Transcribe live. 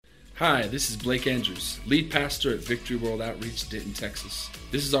Hi, this is Blake Andrews, lead pastor at Victory World Outreach, Denton, Texas.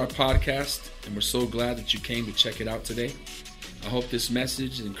 This is our podcast, and we're so glad that you came to check it out today. I hope this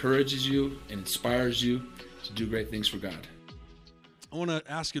message encourages you and inspires you to do great things for God. I want to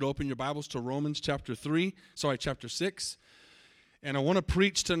ask you to open your Bibles to Romans chapter 6. And I want to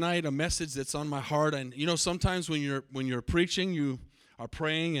preach tonight a message that's on my heart. And you know, sometimes when you're preaching, you are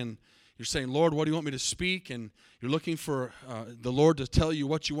praying and you're saying, Lord, what do you want me to speak? And you're looking for the Lord to tell you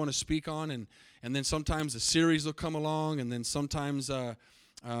what you want to speak on. And then sometimes a series will come along, and then sometimes a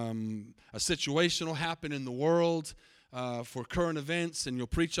situation will happen in the world for current events, and you'll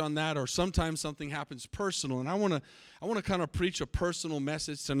preach on that. Or sometimes something happens personal. And I want to kind of preach a personal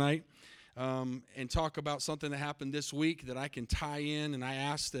message tonight. And talk about something that happened this week that I can tie in. And I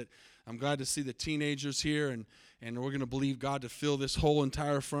ask that I'm glad to see the teenagers here, and we're going to believe God to fill this whole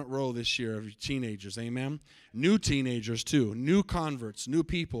entire front row this year of teenagers. Amen. New teenagers too, new converts, new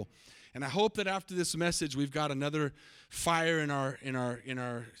people. And I hope that after this message, we've got another fire in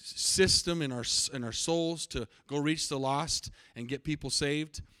our system, in our souls to go reach the lost and get people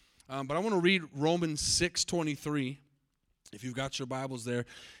saved. But I want to read Romans 6:23. If you've got your Bibles there,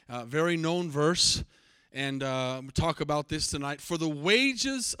 very known verse, and talk about this tonight. For the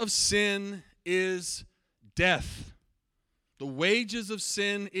wages of sin is death. The wages of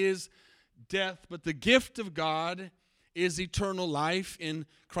sin is death, but the gift of God is eternal life in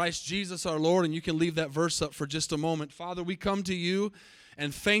Christ Jesus our Lord. And you can leave that verse up for just a moment. Father, we come to you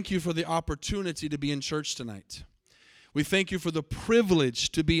and thank you for the opportunity to be in church tonight. We thank you for the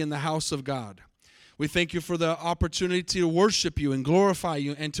privilege to be in the house of God. We thank you for the opportunity to worship you and glorify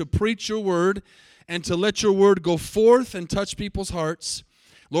you and to preach your word and to let your word go forth and touch people's hearts.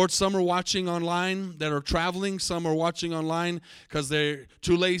 Lord, some are watching online that are traveling. Some are watching online because they're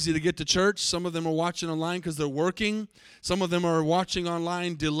too lazy to get to church. Some of them are watching online because they're working. Some of them are watching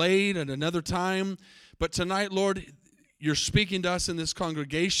online delayed at another time. But tonight, Lord, you're speaking to us in this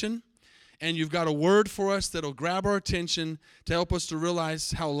congregation, and you've got a word for us that will grab our attention to help us to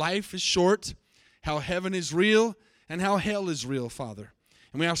realize how life is short, how heaven is real, and how hell is real, Father.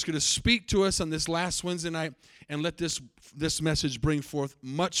 And we ask you to speak to us on this last Wednesday night and let this message bring forth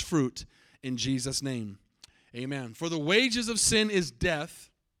much fruit in Jesus' name. Amen. For the wages of sin is death,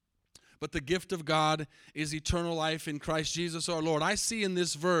 but the gift of God is eternal life in Christ Jesus our Lord. I see in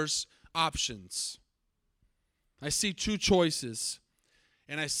this verse options. I see two choices.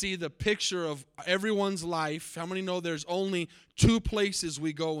 And I see the picture of everyone's life. How many know there's only two places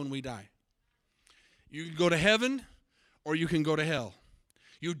we go when we die? You can go to heaven or you can go to hell.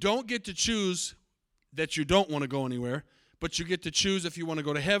 You don't get to choose that you don't want to go anywhere, but you get to choose if you want to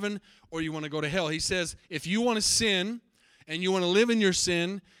go to heaven or you want to go to hell. He says if you want to sin and you want to live in your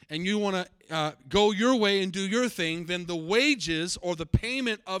sin and you want to go your way and do your thing, then the wages or the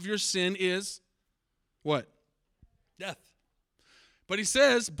payment of your sin is what? Death. But he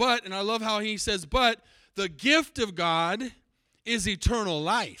says, and I love how he says, but the gift of God is eternal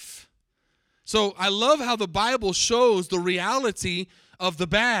life. So I love how the Bible shows the reality of the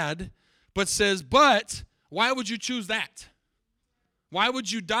bad, but says, but why would you choose that? Why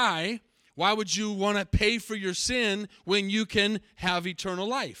would you die? Why would you want to pay for your sin when you can have eternal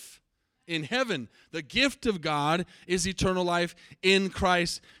life in heaven? The gift of God is eternal life in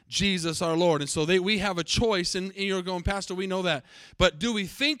Christ Jesus our Lord. And so we have a choice, and you're going, Pastor, we know that. But do we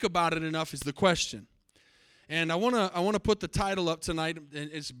think about it enough is the question. And I want to put the title up tonight, and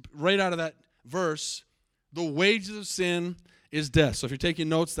it's right out of that verse. The wages of sin is death. So if you're taking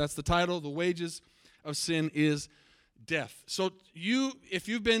notes, that's the title. The wages of sin is death. So if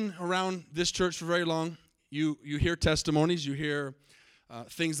you've been around this church for very long, you hear testimonies, you hear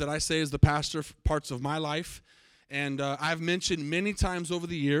things that I say as the pastor, parts of my life. And I've mentioned many times over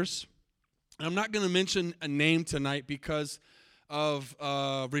the years. I'm not going to mention a name tonight because of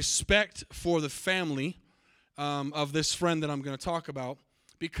respect for the family of this friend that I'm going to talk about,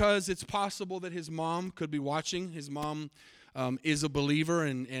 because it's possible that his mom could be watching. His mom is a believer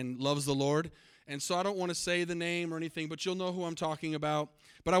and loves the Lord. And so I don't want to say the name or anything, but you'll know who I'm talking about.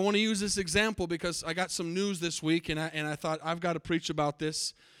 But I want to use this example because I got some news this week, and I thought I've got to preach about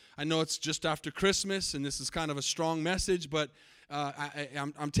this. I know it's just after Christmas, and this is kind of a strong message, but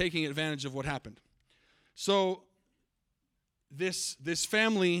I'm taking advantage of what happened. So this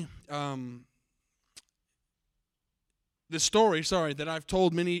family, this story, that I've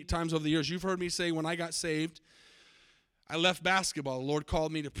told many times over the years. You've heard me say when I got saved, I left basketball. The Lord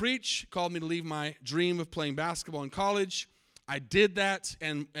called me to preach, called me to leave my dream of playing basketball in college. I did that,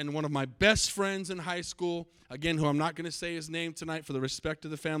 and one of my best friends in high school, again, who I'm not going to say his name tonight for the respect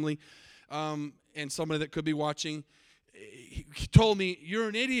of the family, and somebody that could be watching, he told me, "You're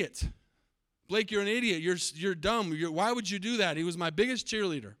an idiot. Blake, you're an idiot. You're dumb. Why would you do that?" He was my biggest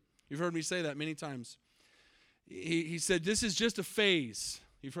cheerleader. You've heard me say that many times. He said, "This is just a phase."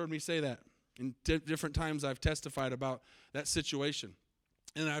 You've heard me say that. In different times I've testified about that situation.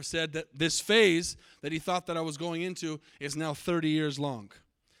 And I've said that this phase that he thought that I was going into is now 30 years long.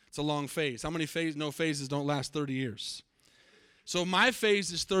 It's a long phase. How many phases? No, phases don't last 30 years. So my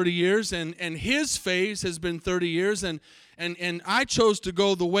phase is 30 years, and his phase has been 30 years, and I chose to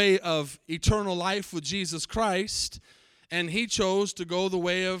go the way of eternal life with Jesus Christ, and he chose to go the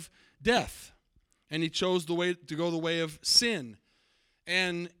way of death, and he chose to go the way of sin.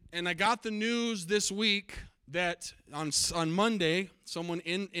 And I got the news this week that on Monday, someone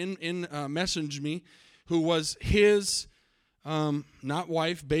messaged me who was his not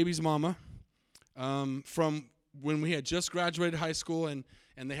wife, baby's mama, from when we had just graduated high school, and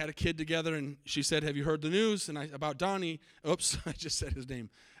they had a kid together, and she said, "Have you heard the news?" And about Donnie. Oops, I just said his name.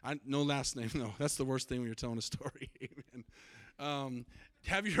 No last name. No, that's the worst thing when you're telling a story. Amen.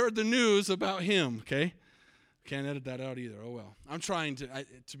 Have you heard the news about him? Okay. Can't edit that out either. Oh, well. I'm trying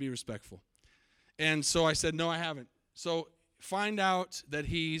to be respectful. And so I said, "No, I haven't." So find out that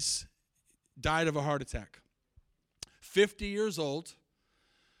he's died of a heart attack. 50 years old,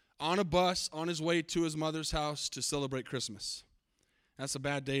 on a bus, on his way to his mother's house to celebrate Christmas. That's a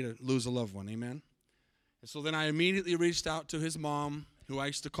bad day to lose a loved one, amen? And so then I immediately reached out to his mom, who I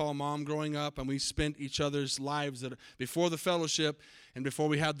used to call Mom growing up, and we spent each other's lives before the fellowship and before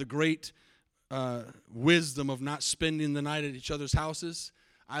we had the great wisdom of not spending the night at each other's houses.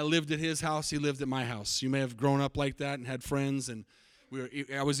 I lived at his house, he lived at my house. You may have grown up like that and had friends, and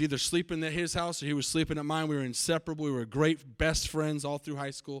I was either sleeping at his house or he was sleeping at mine. We were inseparable. We were great best friends all through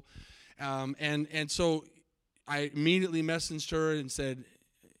high school. And so I immediately messaged her and said,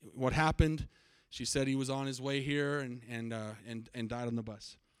 "What happened?" She said he was on his way here and died on the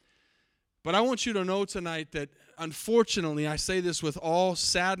bus. But I want you to know tonight that, unfortunately, I say this with all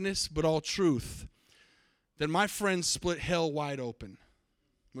sadness but all truth, that my friend split hell wide open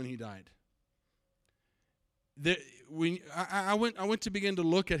when he died. I went to begin to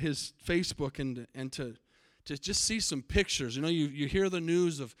look at his Facebook and to just see some pictures. You know, you hear the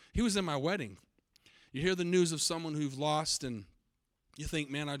news of, he was in my wedding. You hear the news of someone who've lost, and you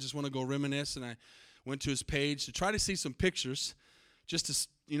think, man, I just want to go reminisce. And I went to his page to try to see some pictures, just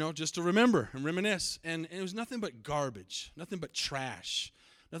to remember and reminisce. And it was nothing but garbage, nothing but trash,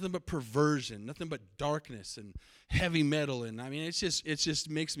 nothing but perversion, nothing but darkness and heavy metal. And I mean, it just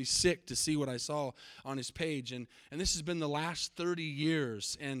makes me sick to see what I saw on his page. And this has been the last 30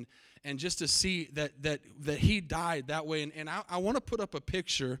 years. And just to see that he died that way. And I want to put up a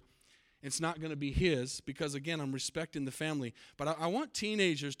picture. It's not going to be his because, again, I'm respecting the family. But I want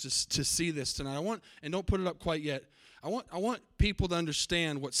teenagers to see this tonight. And don't put it up quite yet. I want people to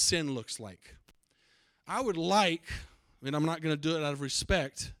understand what sin looks like. I would like, and I'm not going to do it out of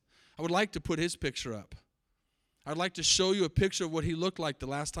respect, I would like to put his picture up. I'd like to show you a picture of what he looked like the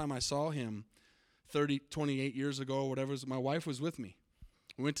last time I saw him 28 years ago or whatever. My wife was with me.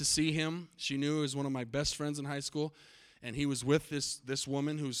 We went to see him. She knew he was one of my best friends in high school. And he was with this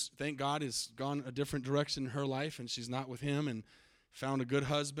woman who's, thank God, has gone a different direction in her life, and she's not with him, and found a good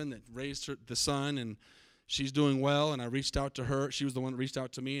husband that raised the son, and she's doing well. And I reached out to her. She was the one that reached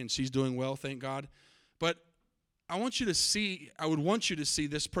out to me, and she's doing well, thank God. But I would want you to see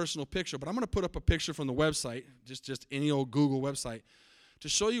this personal picture, but I'm going to put up a picture from the website, just any old Google website, to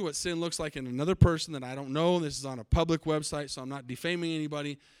show you what sin looks like in another person that I don't know. This is on a public website, so I'm not defaming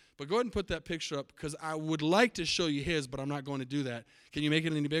anybody. But go ahead and put that picture up because I would like to show you his, but I'm not going to do that. Can you make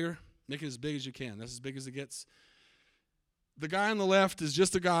it any bigger? Make it as big as you can. That's as big as it gets. The guy on the left is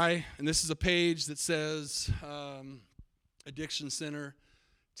just a guy, and this is a page that says Addiction Center,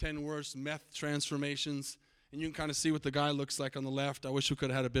 10 worst meth transformations. And you can kind of see what the guy looks like on the left. I wish we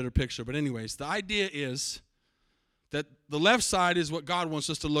could have had a better picture. But anyways, the idea is that the left side is what God wants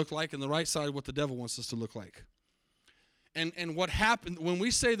us to look like, and the right side what the devil wants us to look like. And what happened, when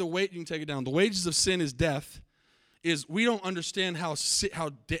we say you can take it down, the wages of sin is death, is we don't understand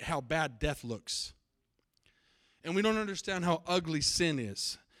how bad death looks. And we don't understand how ugly sin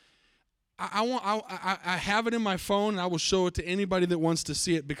is. I have it in my phone, and I will show it to anybody that wants to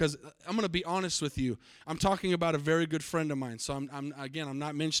see it because I'm going to be honest with you. I'm talking about a very good friend of mine. So I'm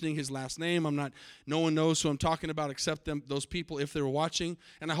not mentioning his last name. No one knows who I'm talking about except those people if they're watching,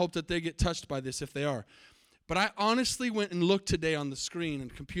 and I hope that they get touched by this if they are. But I honestly went and looked today on the screen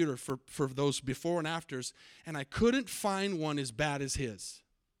and computer for those before and afters, and I couldn't find one as bad as his.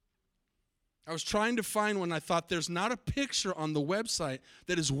 I was trying to find one. I thought there's not a picture on the website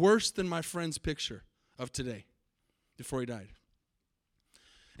that is worse than my friend's picture of today. before he died.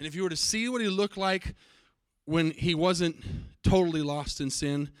 And if you were to see what he looked like when he wasn't totally lost in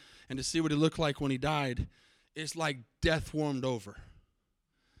sin, and to see what he looked like when he died, it's like death warmed over.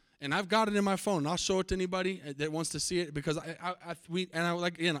 And I've got it in my phone, and I'll show it to anybody that wants to see it, because out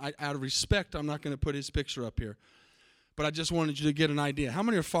of respect, I'm not going to put his picture up here. But I just wanted you to get an idea. How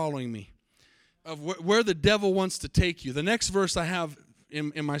many are following me of where the devil wants to take you? The next verse I have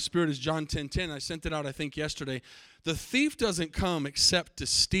in my spirit is John 10:10. I sent it out, I think, yesterday. The thief doesn't come except to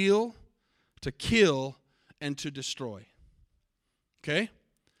steal, to kill, and to destroy. Okay?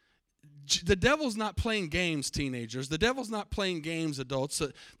 The devil's not playing games, teenagers. The devil's not playing games, adults.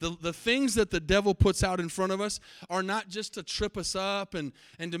 The things that the devil puts out in front of us are not just to trip us up and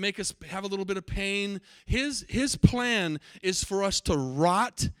to make us have a little bit of pain. His plan is for us to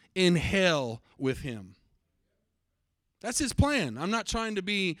rot in hell with him. That's his plan. I'm not trying to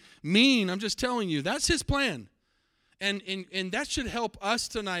be mean. I'm just telling you, that's his plan. And that should help us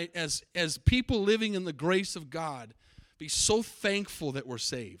tonight as people living in the grace of God be so thankful that we're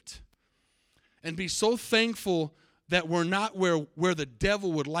saved. And be so thankful that we're not where the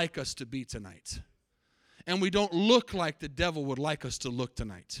devil would like us to be tonight. And we don't look like the devil would like us to look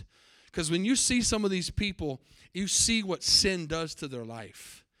tonight. Because when you see some of these people, you see what sin does to their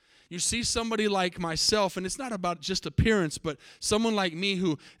life. You see somebody like myself, and it's not about just appearance, but someone like me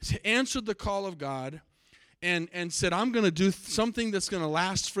who answered the call of God and said, I'm going to do something that's going to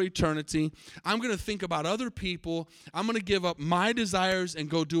last for eternity. I'm going to think about other people. I'm going to give up my desires and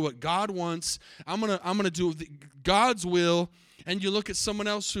go do what God wants. I'm going to do God's will. And you look at someone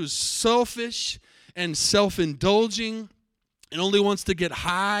else who's selfish and self-indulging and only wants to get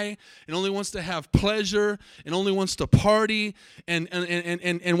high and only wants to have pleasure and only wants to party and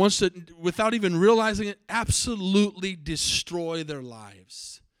wants to, without even realizing it, absolutely destroy their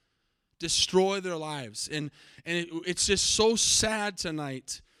lives. Destroy their lives. And it's just so sad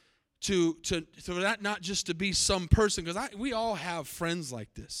tonight for that not just to be some person, because we all have friends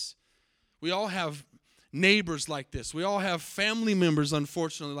like this. We all have neighbors like this. We all have family members,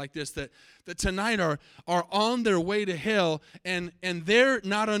 unfortunately, like this, that tonight are on their way to hell, and they're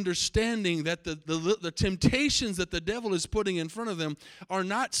not understanding that the temptations that the devil is putting in front of them are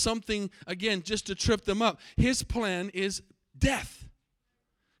not something, again, just to trip them up. His plan is death.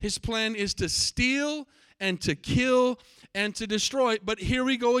 His plan is to steal and to kill and to destroy. But here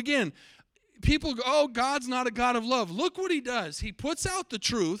we go again. People go, oh, God's not a God of love. Look what he does. He puts out the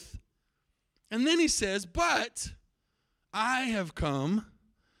truth, and then he says, but I have come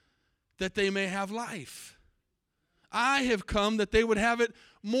that they may have life. I have come that they would have it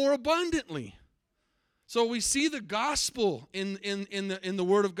more abundantly. So we see the gospel in the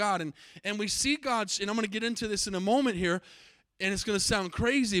Word of God, and we see God's, and I'm going to get into this in a moment here, and it's going to sound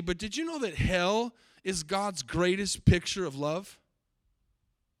crazy, but did you know that hell is God's greatest picture of love?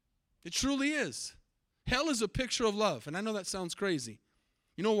 It truly is. Hell is a picture of love, and I know that sounds crazy.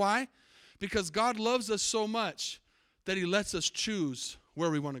 You know why? Because God loves us so much that he lets us choose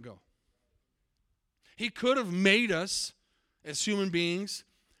where we want to go. He could have made us as human beings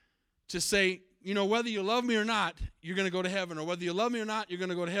to say, you know, whether you love me or not, you're going to go to heaven, or whether you love me or not, you're going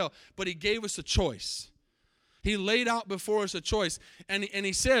to go to hell. But he gave us a choice. He laid out before us a choice. And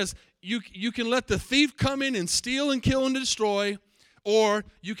he says, you can let the thief come in and steal and kill and destroy, or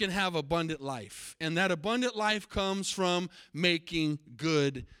you can have abundant life. And that abundant life comes from making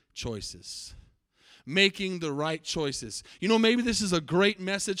good choices. Making the right choices. You know, maybe this is a great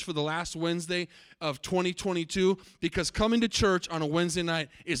message for the last Wednesday of 2022, because coming to church on a Wednesday night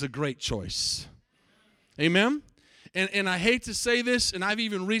is a great choice. Amen? And I hate to say this, and I've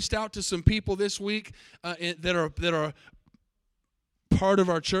even reached out to some people this week that are part of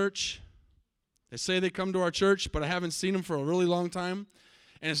our church. They say they come to our church, but I haven't seen them for a really long time.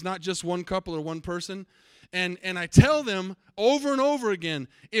 And it's not just one couple or one person. And I tell them over and over again,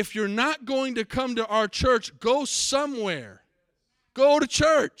 if you're not going to come to our church, go somewhere. Go to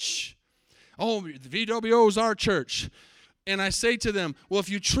church. Oh, the VWO is our church. And I say to them, well, if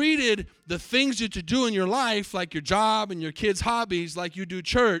you treated the things that you do in your life, like your job and your kids' hobbies, like you do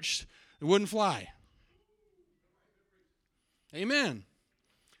church, it wouldn't fly. Amen.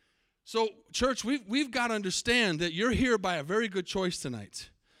 So, church, we've got to understand that you're here by a very good choice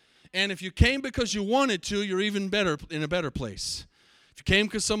tonight. And if you came because you wanted to, you're even better in a better place. If you came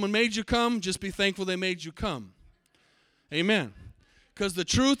because someone made you come, just be thankful they made you come. Amen. Because the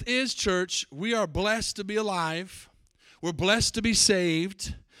truth is, church, we are blessed to be alive. We're blessed to be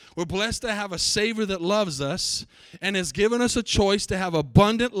saved. We're blessed to have a Savior that loves us and has given us a choice to have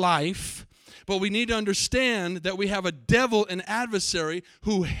abundant life. But we need to understand that we have a devil, an adversary,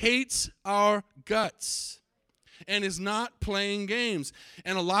 who hates our guts. and is not playing games.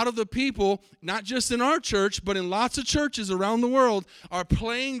 And a lot of the people, not just in our church, but in lots of churches around the world, are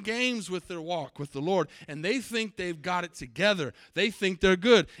playing games with their walk with the Lord. And they think they've got it together. They think they're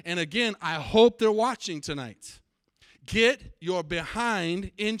good. And again, I hope they're watching tonight. Get your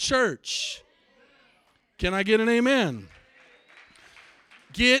behind in church. Can I get an amen?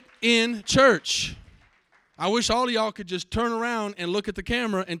 Get in church. I wish all of y'all could just turn around and look at the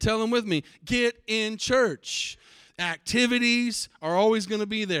camera and tell them with me, get in church. Activities are always going to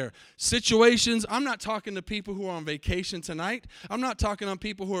be there. Situations, I'm not talking to people who are on vacation tonight. I'm not talking on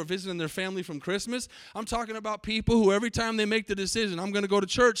people who are visiting their family from Christmas. I'm talking about people who every time they make the decision, I'm going to go to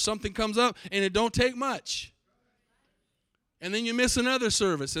church, something comes up, and it don't take much. And then you miss another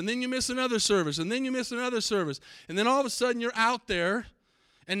service, and then you miss another service, and then you miss another service. And then all of a sudden you're out there,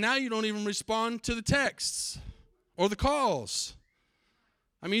 and now you don't even respond to the texts or the calls.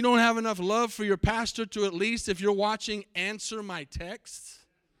 I mean, you don't have enough love for your pastor to at least, if you're watching, answer my texts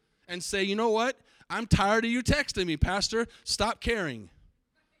and say, you know what? I'm tired of you texting me, Pastor. Stop caring.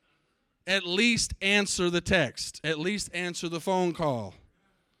 At least answer the text. At least answer the phone call.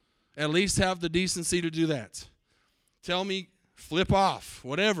 At least have the decency to do that. Tell me, flip off,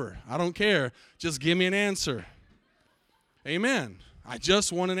 whatever. I don't care. Just give me an answer. Amen. I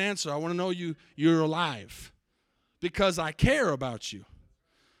just want an answer. I want to know you're alive because I care about you.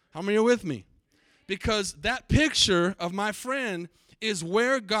 How many are with me? Because that picture of my friend is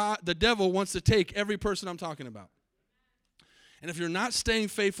where the devil wants to take every person I'm talking about. And if you're not staying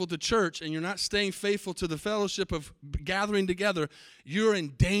faithful to church and you're not staying faithful to the fellowship of gathering together, you're in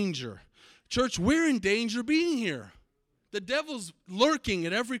danger. Church, we're in danger being here. The devil's lurking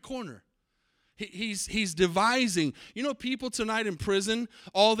at every corner. He's devising. You know, people tonight in prison,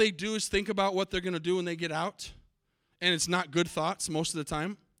 all they do is think about what they're going to do when they get out. And it's not good thoughts most of the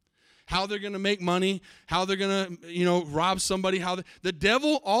time. How they're going to make money, how they're going to, rob somebody. The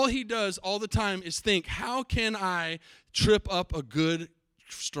devil, all he does all the time is think, how can I trip up a good,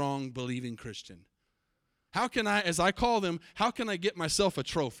 strong, believing Christian? How can I, as I call them, how can I get myself a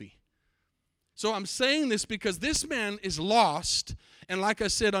trophy? So I'm saying this because this man is lost, and like I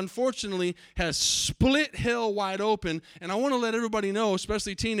said, unfortunately, has split hell wide open. And I want to let everybody know,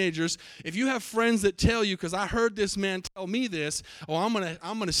 especially teenagers, if you have friends that tell you, because I heard this man tell me this, I'm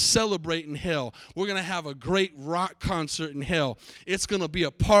gonna celebrate in hell. We're gonna have a great rock concert in hell. It's gonna be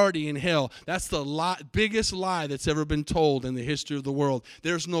a party in hell. That's the biggest lie that's ever been told in the history of the world.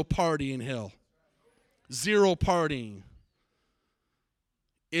 There's no party in hell. Zero partying.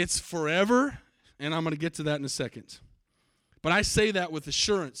 It's forever, and I'm going to get to that in a second. But I say that with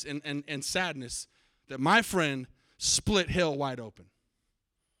assurance and sadness that my friend split hell wide open.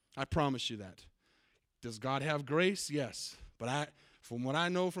 I promise you that. Does God have grace? Yes. But from what I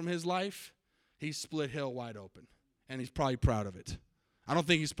know from his life, he split hell wide open, and he's probably proud of it. I don't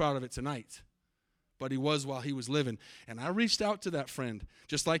think he's proud of it tonight, but he was while he was living. And I reached out to that friend,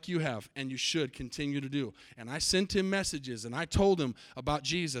 just like you have, and you should continue to do. And I sent him messages, and I told him about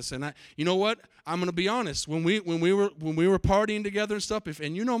Jesus. And you know what? I'm going to be honest. When we were partying together and stuff,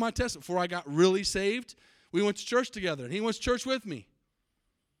 and you know my testimony, before I got really saved, we went to church together, and he went to church with me.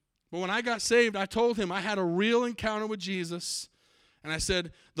 But when I got saved, I told him I had a real encounter with Jesus. And I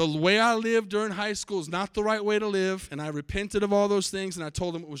said, the way I lived during high school is not the right way to live. And I repented of all those things, and I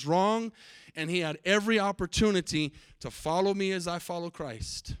told him it was wrong. And he had every opportunity to follow me as I follow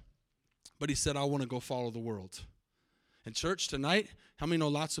Christ. But he said, I want to go follow the world. And church, tonight, how many know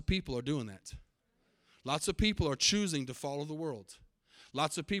lots of people are doing that? Lots of people are choosing to follow the world.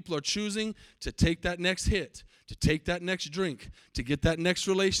 Lots of people are choosing to take that next hit, to take that next drink, to get that next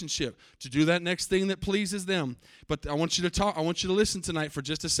relationship, to do that next thing that pleases them. But I want you to listen tonight for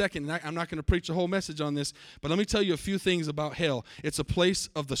just a second. And I'm not going to preach a whole message on this, but let me tell you a few things about hell. It's a place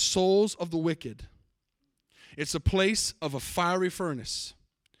of the souls of the wicked. It's a place of a fiery furnace.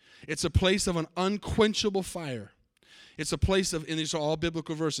 It's a place of an unquenchable fire. It's a place of, and these are all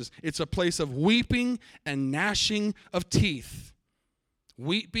biblical verses, it's a place of weeping and gnashing of teeth.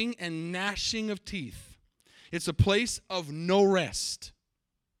 Weeping and gnashing of teeth. It's a place of no rest.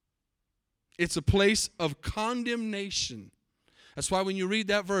 It's a place of condemnation. That's why when you read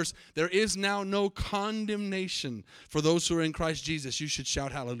that verse, there is now no condemnation for those who are in Christ Jesus. You should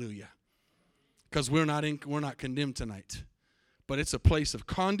shout hallelujah. Because we're not condemned tonight. But it's a place of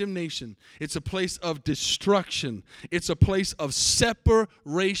condemnation. It's a place of destruction. It's a place of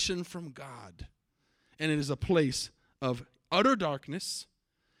separation from God. And it is a place of utter darkness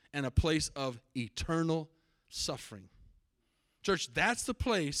and a place of eternal suffering. Church, that's the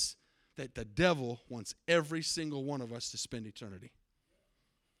place that the devil wants every single one of us to spend eternity.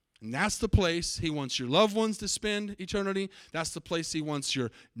 And that's the place he wants your loved ones to spend eternity. That's the place he wants your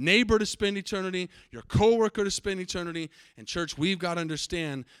neighbor to spend eternity, your coworker to spend eternity. And church, we've got to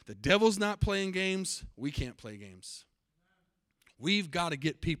understand the devil's not playing games. We can't play games. We've got to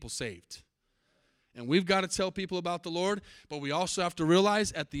get people saved. And we've got to tell people about the Lord, but we also have to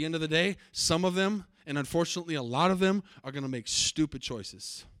realize at the end of the day, some of them, and unfortunately a lot of them, are going to make stupid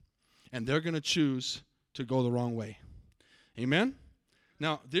choices. And they're going to choose to go the wrong way. Amen?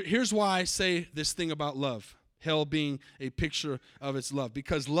 Now, here's why I say this thing about love. Hell being a picture of its love.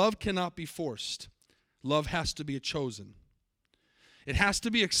 Because love cannot be forced. Love has to be chosen. It has to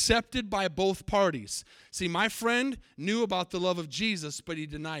be accepted by both parties. See, my friend knew about the love of Jesus, but he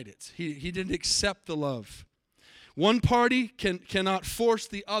denied it. He didn't accept the love. One party cannot force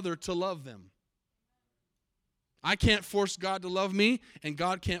the other to love them. I can't force God to love me, and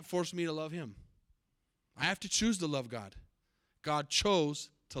God can't force me to love him. I have to choose to love God. God chose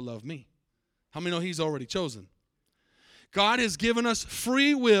to love me. How many know he's already chosen? God has given us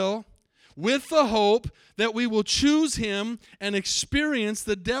free will with the hope that we will choose him and experience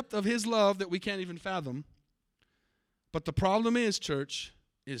the depth of his love that we can't even fathom. But the problem is, church,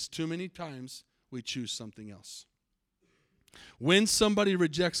 is too many times we choose something else. When somebody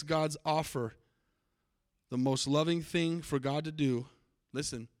rejects God's offer, the most loving thing for God to do,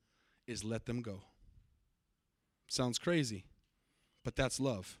 listen, is let them go. Sounds crazy, but that's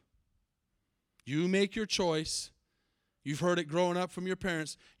love. You make your choice. You've heard it growing up from your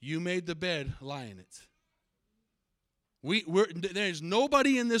parents. You made the bed, lie in it. There's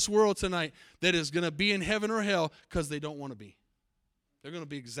nobody in this world tonight that is going to be in heaven or hell because they don't want to be. They're going to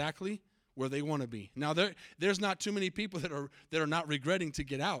be exactly where they want to be. Now, there's not too many people that are not regretting to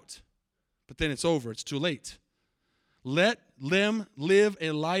get out. But then it's over. It's too late. Let them live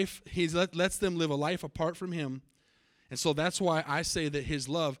a life. He lets them live a life apart from him. And so that's why I say that his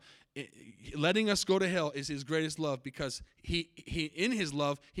love, letting us go to hell, is his greatest love, because he in his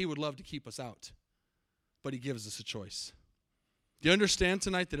love, he would love to keep us out. But he gives us a choice. Do you understand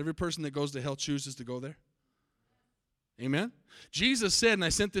tonight that every person that goes to hell chooses to go there? Amen? Jesus said, and I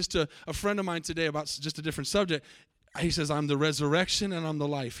sent this to a friend of mine today about just a different subject. He says, I'm the resurrection and I'm the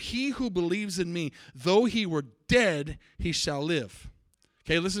life. He who believes in me, though he were dead, he shall live.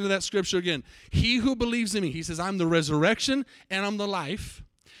 Okay, listen to that scripture again. He who believes in me, he says, I'm the resurrection and I'm the life.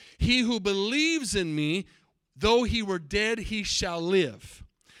 He who believes in me, though he were dead, he shall live.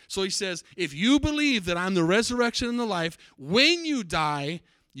 So he says, if you believe that I'm the resurrection and the life, when you die,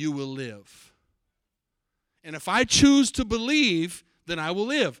 you will live. And if I choose to believe, then I will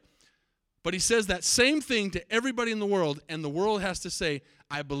live. But he says that same thing to everybody in the world, and the world has to say,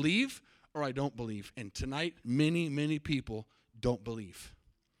 I believe or I don't believe. And tonight, many, many people don't believe.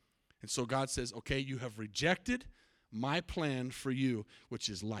 And so God says, okay, you have rejected my plan for you, which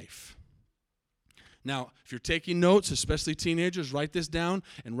is life. Now, if you're taking notes, especially teenagers, write this down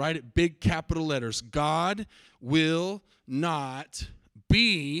and write it big capital letters. God will not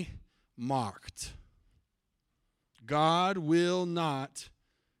be mocked. God will not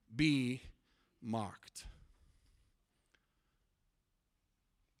be mocked.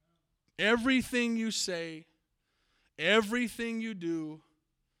 Everything you say, everything you do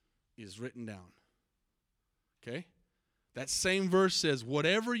is written down. Okay? That same verse says,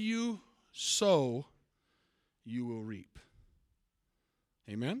 whatever you sow, you will reap.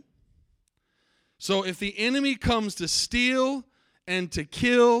 Amen? So if the enemy comes to steal and to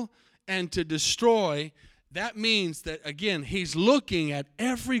kill and to destroy, that means that, again, he's looking at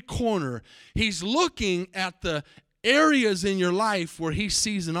every corner. He's looking at the areas in your life where he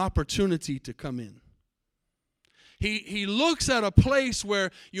sees an opportunity to come in. He looks at a place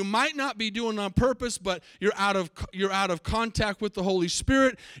where you might not be doing on purpose, but you're out of contact with the Holy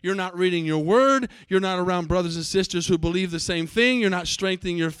Spirit. You're not reading your word. You're not around brothers and sisters who believe the same thing. You're not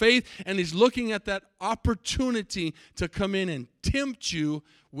strengthening your faith. And he's looking at that opportunity to come in and tempt you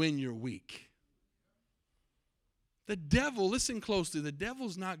when you're weak. The devil, listen closely, the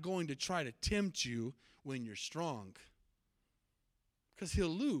devil's not going to try to tempt you when you're strong, because he'll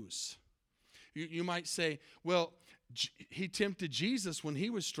lose. You might say, well, he tempted Jesus when he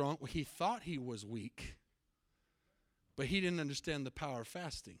was strong. Well, he thought he was weak, but he didn't understand the power of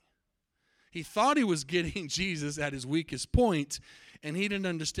fasting. He thought he was getting Jesus at his weakest point, and he didn't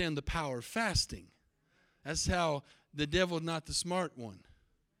understand the power of fasting. That's how the devil's not the smart one,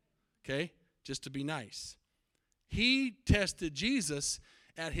 okay, just to be nice. He tested Jesus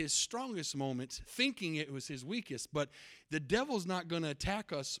at his strongest moment, thinking it was his weakest. But the devil's not going to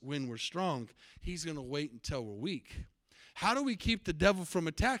attack us when we're strong. He's going to wait until we're weak. How do we keep the devil from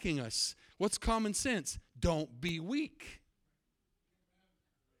attacking us? What's common sense? Don't be weak.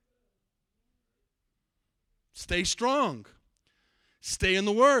 Stay strong. Stay in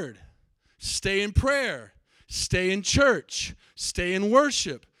the Word. Stay in prayer. Stay in church. Stay in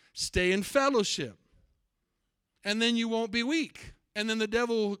worship. Stay in fellowship. And then you won't be weak. And then the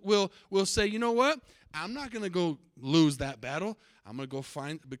devil will say, you know what? I'm not going to go lose that battle. I'm going to go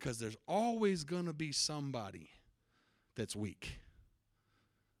find, because there's always going to be somebody that's weak.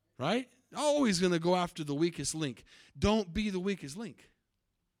 Right? Always going to go after the weakest link. Don't be the weakest link.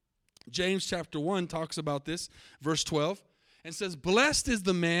 James chapter 1 talks about this, verse 12, and says, blessed is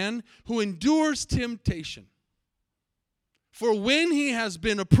the man who endures temptation. For when he has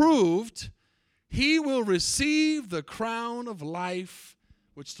been approved, he will receive the crown of life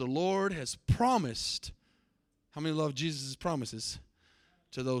which the Lord has promised. How many love Jesus' promises?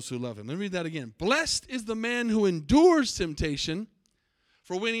 To those who love him. Let me read that again. Blessed is the man who endures temptation,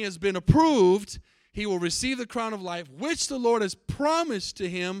 for when he has been approved, he will receive the crown of life which the Lord has promised to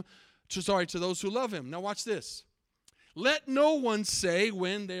him, to those who love him. Now watch this. Let no one say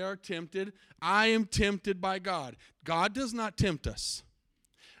when they are tempted, I am tempted by God. God does not tempt us.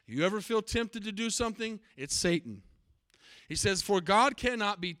 You ever feel tempted to do something? It's Satan. He says, for God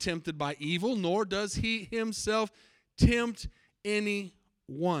cannot be tempted by evil, nor does he himself tempt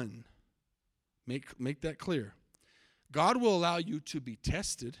anyone. Make that clear. God will allow you to be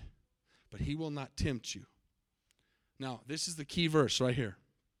tested, but he will not tempt you. Now, this is the key verse right here.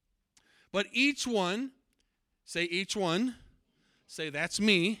 But each one, say each one, say that's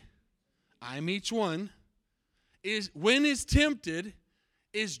me, I'm each one, is when is tempted,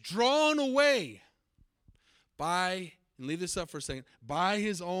 is drawn away by, and leave this up for a second, by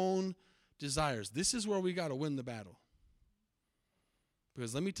his own desires. This is where we got to win the battle.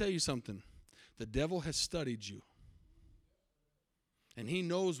 Because let me tell you something. The devil has studied you. And he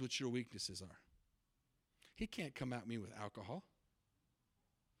knows what your weaknesses are. He can't come at me with alcohol.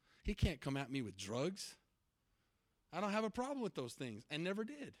 He can't come at me with drugs. I don't have a problem with those things and never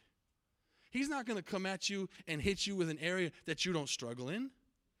did. He's not going to come at you and hit you with an area that you don't struggle in.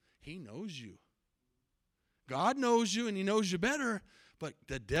 He knows you. God knows you and he knows you better, but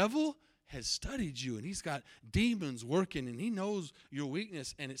the devil has studied you and he's got demons working and he knows your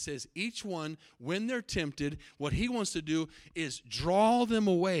weakness. And it says each one, when they're tempted, what he wants to do is draw them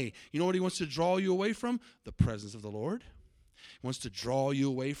away. You know what he wants to draw you away from? The presence of the Lord. He wants to draw you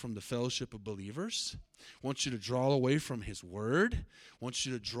away from the fellowship of believers. Wants you to draw away from his word. Wants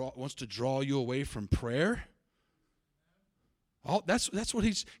to draw you away from prayer. That's what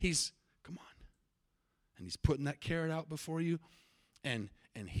he's come on. And he's putting that carrot out before you. And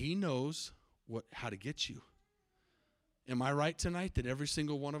he knows how to get you. Am I right tonight that every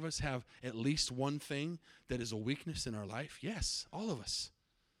single one of us have at least one thing that is a weakness in our life? Yes, all of us.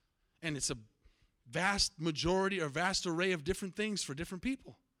 And it's a vast majority or vast array of different things for different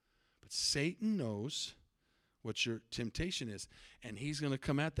people. But Satan knows what your temptation is. And he's going to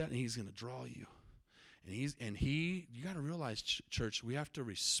come at that and he's going to draw you. And you got to realize, church, we have to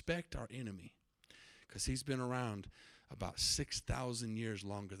respect our enemy. Because he's been around about 6,000 years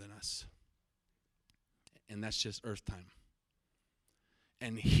longer than us. And that's just earth time.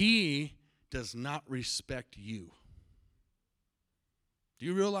 And he does not respect you. Do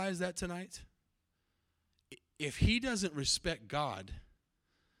you realize that tonight? If he doesn't respect God,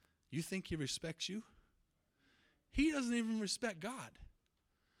 you think he respects you? He doesn't even respect God.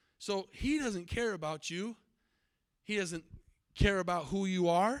 So he doesn't care about you. He doesn't care about who you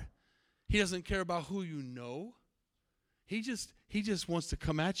are. He doesn't care about who you know. He just wants to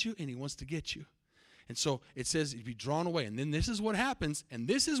come at you and he wants to get you. And so it says be drawn away. And then this is what happens. And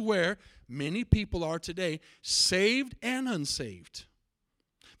this is where many people are today, saved and unsaved.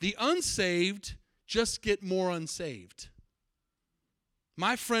 The unsaved just get more unsaved.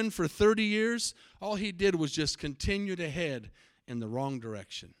 My friend for 30 years, all he did was just continue to head in the wrong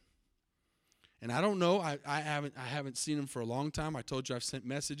direction. And I don't know, I haven't seen him for a long time. I told you I've sent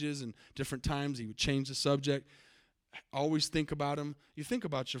messages and different times he would change the subject. I always think about him. You think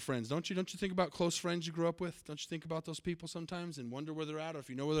about your friends, don't you? Don't you think about close friends you grew up with? Don't you think about those people sometimes and wonder where they're at? Or if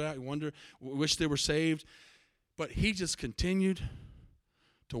you know where they're at, you wish they were saved. But he just continued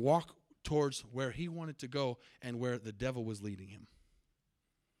to walk towards where he wanted to go and where the devil was leading him.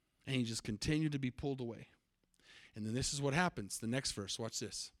 And he just continued to be pulled away. And then this is what happens. The next verse, watch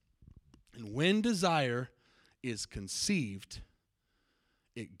this. And when desire is conceived,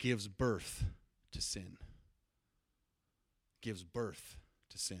 it gives birth to sin. Gives birth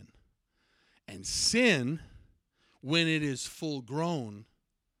to sin. And sin, when it is full grown,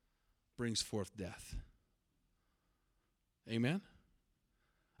 brings forth death. Amen?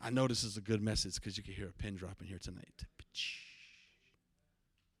 I know this is a good message because you can hear a pin drop in here tonight.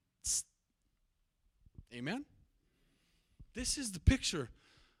 Amen? This is the picture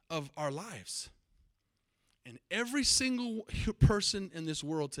of our lives. And every single person in this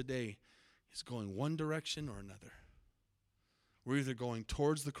world today is going one direction or another. We're either going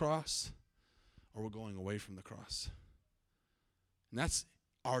towards the cross or we're going away from the cross. And that's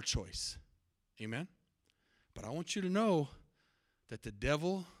our choice. Amen? But I want you to know that the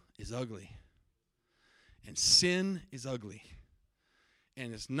devil is ugly. And sin is ugly.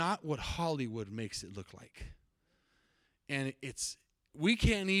 And it's not what Hollywood makes it look like. And we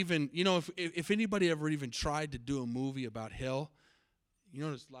can't even, if anybody ever even tried to do a movie about hell, you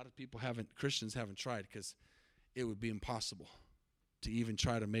notice a lot of Christians haven't tried because it would be impossible to even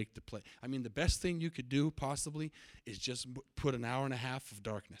try to make the play. I mean, the best thing you could do possibly is just put an hour and a half of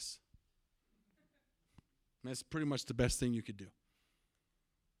darkness. And that's pretty much the best thing you could do.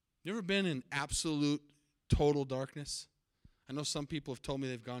 You ever been in absolute, total darkness? I know some people have told me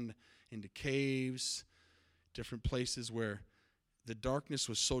they've gone into caves, different places where the darkness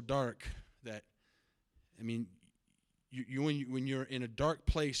was so dark that, I mean, when you're in a dark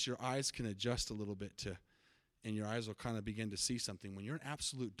place, your eyes can adjust a little bit and your eyes will kind of begin to see something. When you're in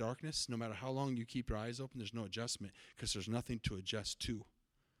absolute darkness, no matter how long you keep your eyes open, there's no adjustment because there's nothing to adjust to.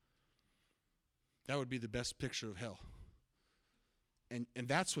 That would be the best picture of hell. And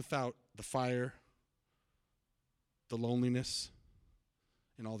that's without the fire, the loneliness,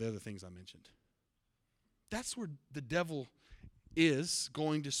 and all the other things I mentioned. That's where the devil is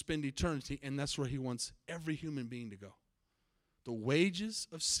going to spend eternity, and that's where he wants every human being to go. The wages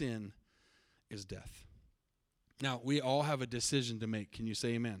of sin is death. Now, we all have a decision to make. Can you say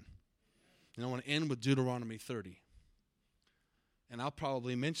amen? And I want to end with Deuteronomy 30. And I'll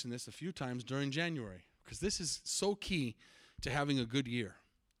probably mention this a few times during January because this is so key to having a good year.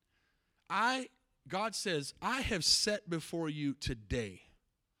 God says, I have set before you today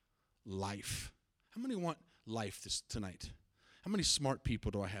life. How many want life tonight? How many smart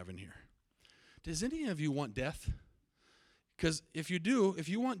people do I have in here? Does any of you want death? Because if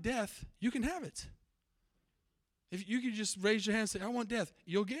you want death, you can have it. If you could just raise your hand and say, I want death,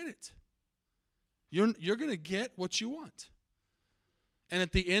 you'll get it. You're going to get what you want. And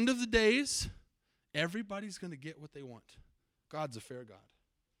at the end of the days, everybody's going to get what they want. God's a fair God.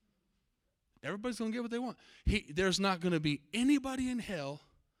 Everybody's going to get what they want. There's not going to be anybody in hell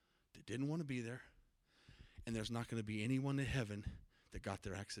that didn't want to be there. And there's not going to be anyone in heaven that got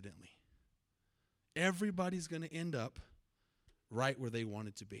there accidentally. Everybody's going to end up right where they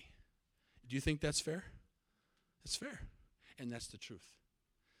wanted to be. Do you think that's fair? It's fair. And that's the truth.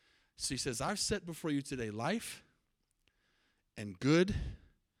 So he says, I've set before you today life and good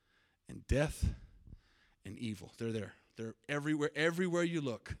and death and evil. They're there. They're everywhere. Everywhere you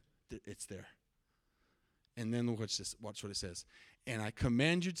look, it's there. And then watch this. Watch what it says. And I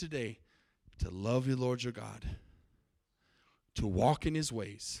command you today to love your Lord your God, to walk in his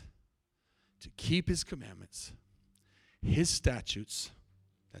ways, to keep his commandments, his statutes,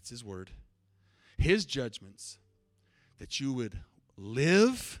 that's his word, his judgments, that you would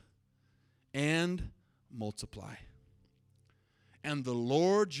live and multiply. And the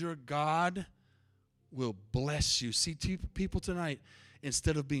Lord your God will bless you. See, people tonight,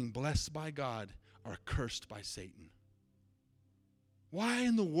 instead of being blessed by God, are cursed by Satan. Why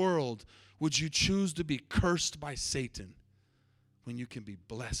in the world would you choose to be cursed by Satan when you can be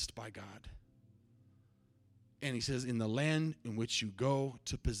blessed by God? And he says, in the land in which you go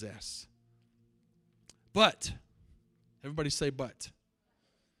to possess. But, everybody say but.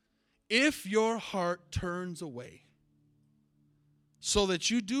 If your heart turns away, so that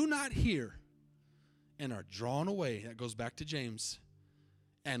you do not hear and are drawn away, that goes back to James,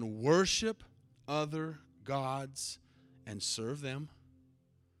 and worship other gods and serve them,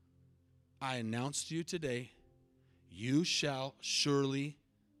 I announce to you today, you shall surely,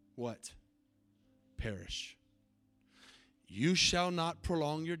 what? Perish. You shall not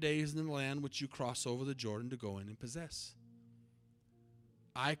prolong your days in the land which you cross over the Jordan to go in and possess.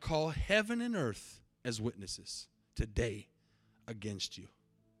 I call heaven and earth as witnesses today against you,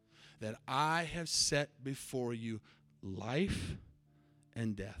 that I have set before you life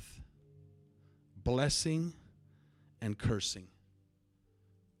and death, blessing and cursing.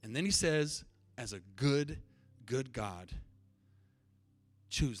 And then he says, as a good God,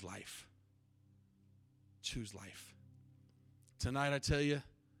 choose life. Choose life. Tonight I tell you,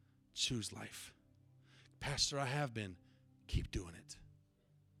 choose life. Pastor, I have been. Keep doing it.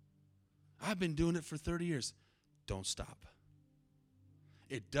 I've been doing it for 30 years. Don't stop.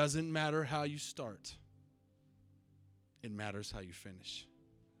 It doesn't matter how you start. It matters how you finish.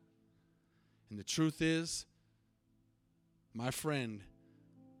 And the truth is, my friend,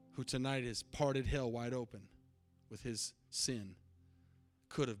 who tonight has parted hell wide open with his sin,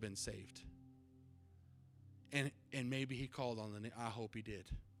 could have been saved. And maybe he called on the name. I hope he did.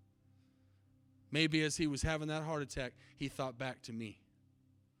 Maybe as he was having that heart attack, he thought back to me.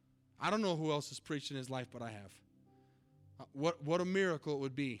 I don't know who else is preaching his life, but I have. What a miracle it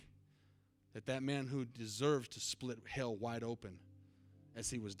would be that man who deserved to split hell wide open as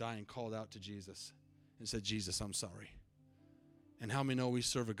he was dying called out to Jesus and said, Jesus, I'm sorry. And how many know we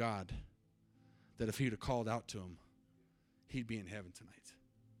serve a God that if he'd have called out to him, he'd be in heaven tonight.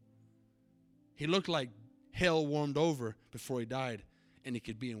 He looked like hell warmed over before he died, and he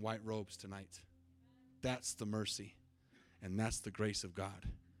could be in white robes tonight. That's the mercy, and that's the grace of God.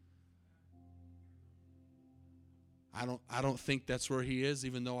 I don't think that's where he is,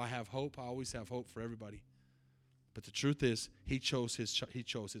 even though I have hope. I always have hope for everybody. But the truth is, he chose his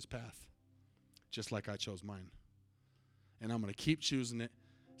path, just like I chose mine. And I'm going to keep choosing it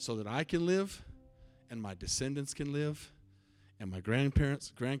so that I can live, and my descendants can live, and my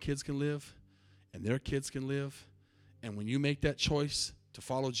grandkids can live, and their kids can live. And when you make that choice to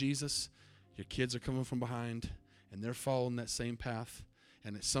follow Jesus, your kids are coming from behind, and they're following that same path.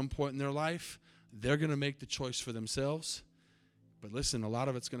 And at some point in their life, they're going to make the choice for themselves. But listen, a lot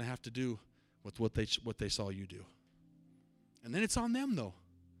of it's going to have to do with what they saw you do. And then it's on them, though,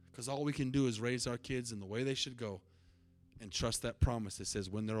 because all we can do is raise our kids in the way they should go and trust that promise that says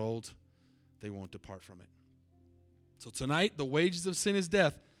when they're old, they won't depart from it. So tonight, the wages of sin is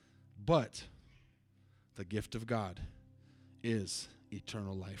death, but the gift of God is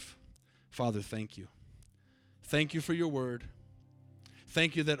eternal life. Father, thank you. Thank you for your word.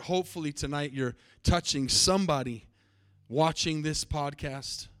 Thank you that hopefully tonight you're touching somebody watching this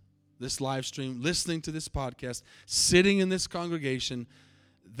podcast, this live stream, listening to this podcast, sitting in this congregation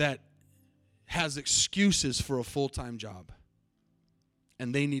that has excuses for a full-time job.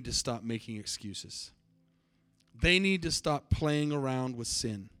 And they need to stop making excuses. They need to stop playing around with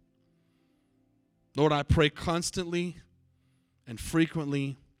sin. Lord, I pray constantly and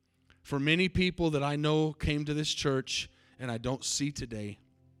frequently for many people that I know came to this church and I don't see today,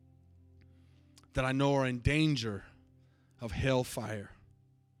 that I know are in danger of hellfire.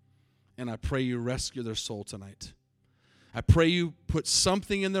 And I pray you rescue their soul tonight. I pray you put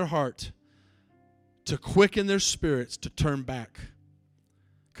something in their heart to quicken their spirits to turn back,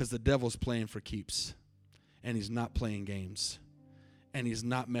 because the devil's playing for keeps, and he's not playing games, and he's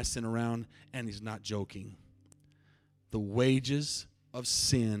not messing around, and he's not joking. The wages of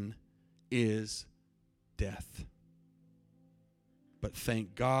sin is death. But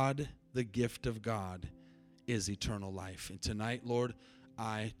thank God, the gift of God is eternal life. And tonight, Lord,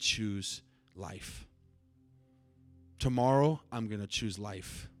 I choose life. Tomorrow, I'm going to choose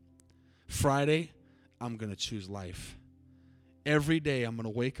life. Friday, I'm going to choose life. Every day, I'm going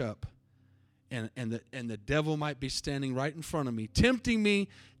to wake up, and the devil might be standing right in front of me, tempting me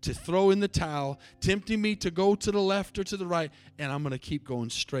to throw in the towel, tempting me to go to the left or to the right, and I'm going to keep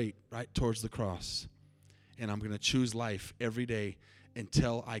going straight right towards the cross. And I'm going to choose life every day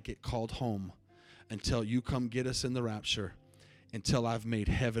until I get called home, until you come get us in the rapture, until I've made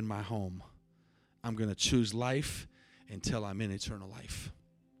heaven my home. I'm going to choose life until I'm in eternal life.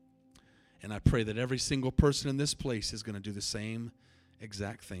 And I pray that every single person in this place is going to do the same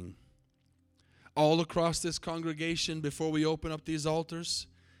exact thing. All across this congregation, before we open up these altars,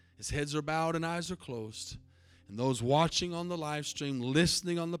 as heads are bowed and eyes are closed, and those watching on the live stream,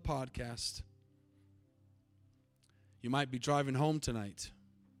 listening on the podcast, you might be driving home tonight,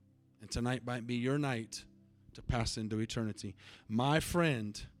 and tonight might be your night to pass into eternity. My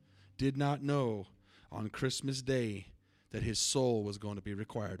friend did not know on Christmas Day that his soul was going to be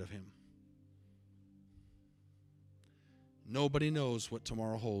required of him. Nobody knows what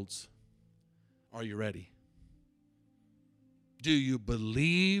tomorrow holds. Are you ready? Do you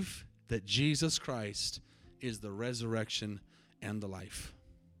believe that Jesus Christ is the resurrection and the life?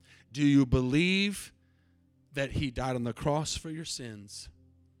 Do you believe that he died on the cross for your sins?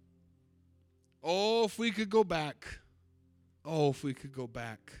 Oh, if we could go back. Oh, if we could go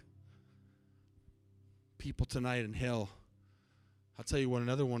back. People tonight in hell, I'll tell you what,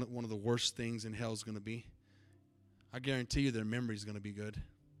 another one of the worst things in hell is going to be. I guarantee you their memory is going to be good.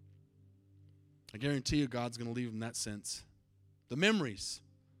 I guarantee you God's going to leave them that sense. The memories.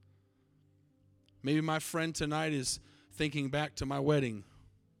 Maybe my friend tonight is thinking back to my wedding.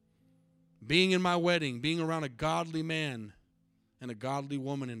 Being in my wedding, being around a godly man and a godly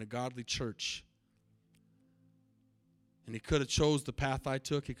woman in a godly church. And he could have chose the path I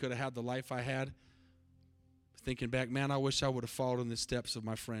took. He could have had the life I had. Thinking back, man, I wish I would have followed in the steps of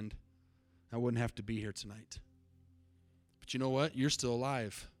my friend. I wouldn't have to be here tonight. But you know what? You're still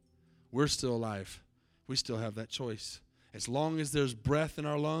alive. we're still alive. We still have that choice. As long as there's breath in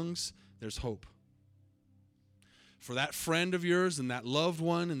our lungs, there's hope. For that friend of yours and that loved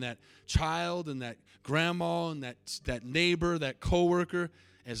one and that child and that grandma and that neighbor, that coworker,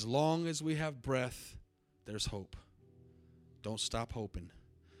 as long as we have breath, there's hope. Don't stop hoping.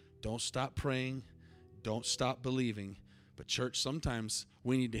 Don't stop praying. Don't stop believing. But church, sometimes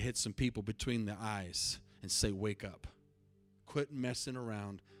we need to hit some people between the eyes and say, wake up. Quit messing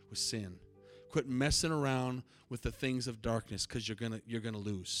around with sin. Quit messing around with the things of darkness, because you're gonna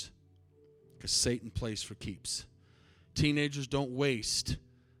lose. Because Satan plays for keeps. Teenagers, don't waste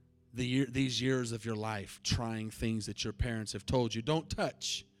these years of your life trying things that your parents have told you. Don't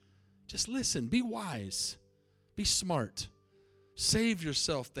touch. Just listen. Be wise. Be smart. Save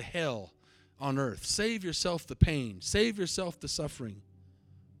yourself the hell on earth. Save yourself the pain. Save yourself the suffering.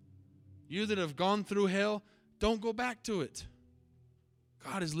 You that have gone through hell, don't go back to it.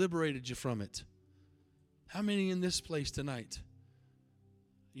 God has liberated you from it. How many in this place tonight,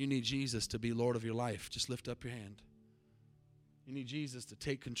 you need Jesus to be Lord of your life? Just lift up your hand. You need Jesus to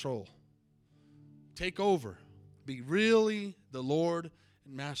take control. Take over. Be really the Lord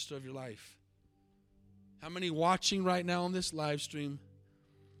and Master of your life. How many watching right now on this live stream?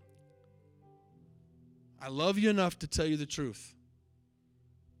 I love you enough to tell you the truth.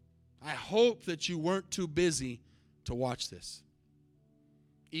 I hope that you weren't too busy to watch this,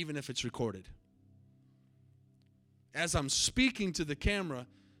 even if it's recorded. As I'm speaking to the camera,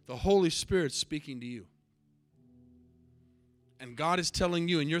 the Holy Spirit's speaking to you. And God is telling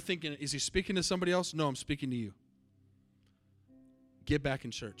you, and you're thinking, is he speaking to somebody else? No, I'm speaking to you. Get back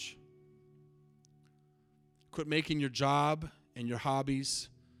in church. Quit making your job and your hobbies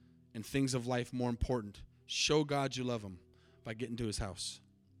and things of life more important. Show God you love him by getting to his house.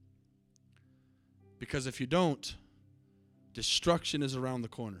 Because if you don't, destruction is around the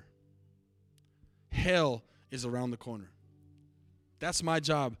corner. Hell is around the corner. That's my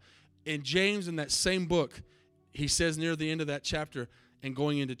job. In James, in that same book, he says near the end of that chapter and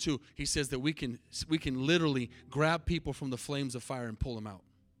going into 2, he says that we can literally grab people from the flames of fire and pull them out.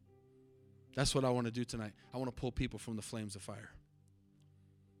 That's what I want to do tonight. I want to pull people from the flames of fire.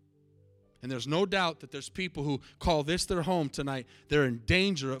 And there's no doubt that there's people who call this their home tonight. They're in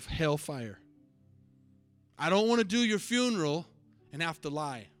danger of hellfire. I don't want to do your funeral and have to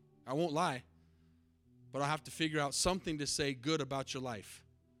lie. I won't lie. But I'll have to figure out something to say good about your life.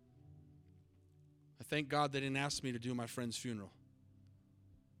 I thank God they didn't ask me to do my friend's funeral.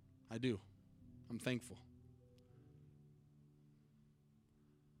 I do. I'm thankful.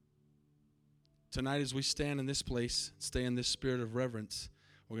 Tonight, as we stand in this place, stay in this spirit of reverence,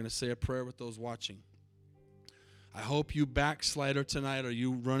 we're going to say a prayer with those watching. I hope you backslider tonight, or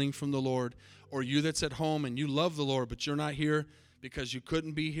you running from the Lord, or you that's at home and you love the Lord, but you're not here because you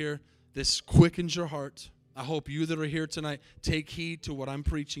couldn't be here. This quickens your heart. I hope you that are here tonight take heed to what I'm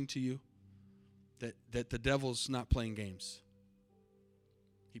preaching to you, that the devil's not playing games.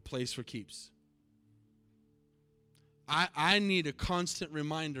 He plays for keeps. I need a constant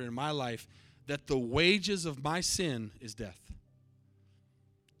reminder in my life that the wages of my sin is death.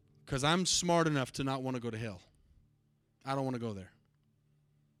 Because I'm smart enough to not want to go to hell. I don't want to go there.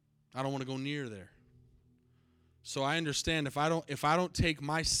 I don't want to go near there. So I understand if I don't take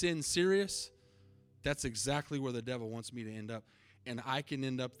my sin serious, that's exactly where the devil wants me to end up. And I can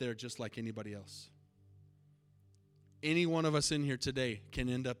end up there just like anybody else. Any one of us in here today can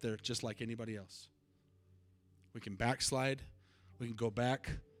end up there just like anybody else. We can backslide. We can go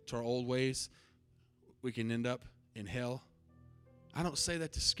back to our old ways. We can end up in hell. I don't say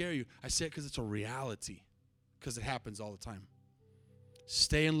that to scare you. I say it because it's a reality, because it happens all the time.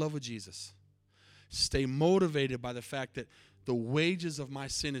 Stay in love with Jesus. Stay motivated by the fact that the wages of my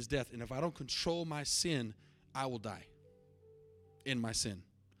sin is death. And if I don't control my sin, I will die in my sin.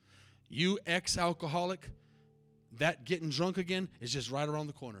 You ex-alcoholic, that getting drunk again is just right around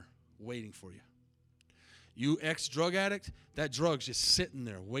the corner waiting for you. You ex-drug addict, that drug's just sitting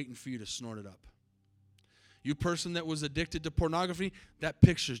there waiting for you to snort it up. You person that was addicted to pornography, that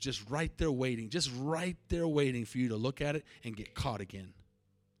picture's just right there waiting for you to look at it and get caught again.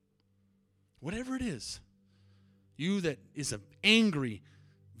 Whatever it is, you that is an angry,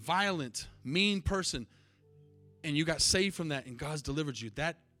 violent, mean person, and you got saved from that and God's delivered you,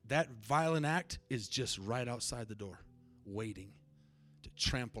 that violent act is just right outside the door, waiting to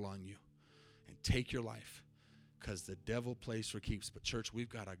trample on you and take your life, because the devil plays for keeps. But church, we've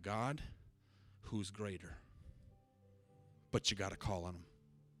got a God who's greater. But you got to call on him.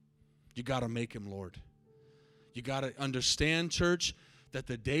 You got to make him Lord. You got to understand, church, that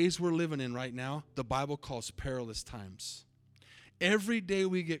the days we're living in right now, the Bible calls perilous times. every day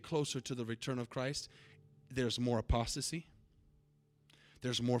we get closer to the return of Christ, there's more apostasy.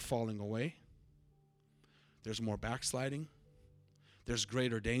 There's more falling away. There's more backsliding. There's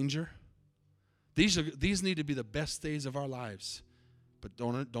greater danger. These need to be the best days of our lives. But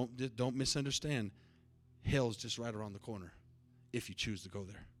don't misunderstand. Hell's just right around the corner if you choose to go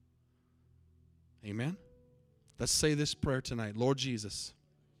there. Amen? Let's say this prayer tonight. Lord Jesus,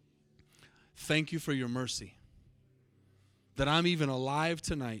 thank you for your mercy. That I'm even alive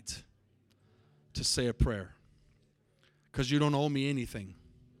tonight to say a prayer. Because you don't owe me anything.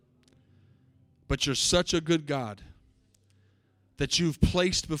 But you're such a good God that you've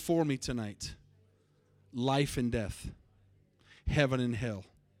placed before me tonight life and death, heaven and hell,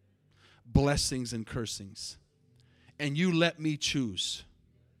 blessings and cursings. And you let me choose.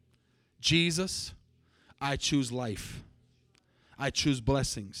 Jesus, I choose life. I choose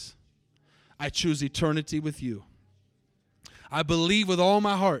blessings. I choose eternity with you. I believe with all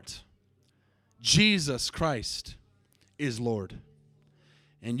my heart Jesus Christ is Lord.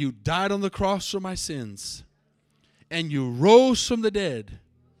 And you died on the cross for my sins. And you rose from the dead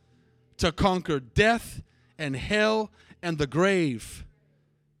to conquer death and hell and the grave.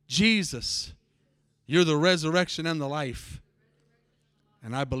 Jesus, you're the resurrection and the life.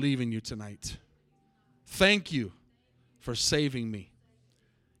 And I believe in you tonight. Thank you for saving me.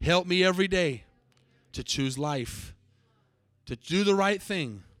 Help me every day to choose life, to do the right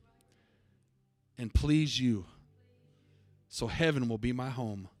thing, and please you, so heaven will be my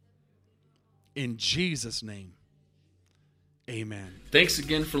home. In Jesus' name, amen. Thanks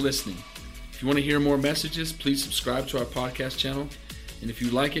again for listening. If you want to hear more messages, please subscribe to our podcast channel. And if you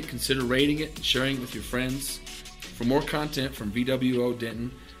like it, consider rating it and sharing it with your friends. For more content from VWO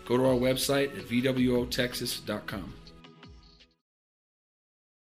Denton, go to our website at VWOTexas.com.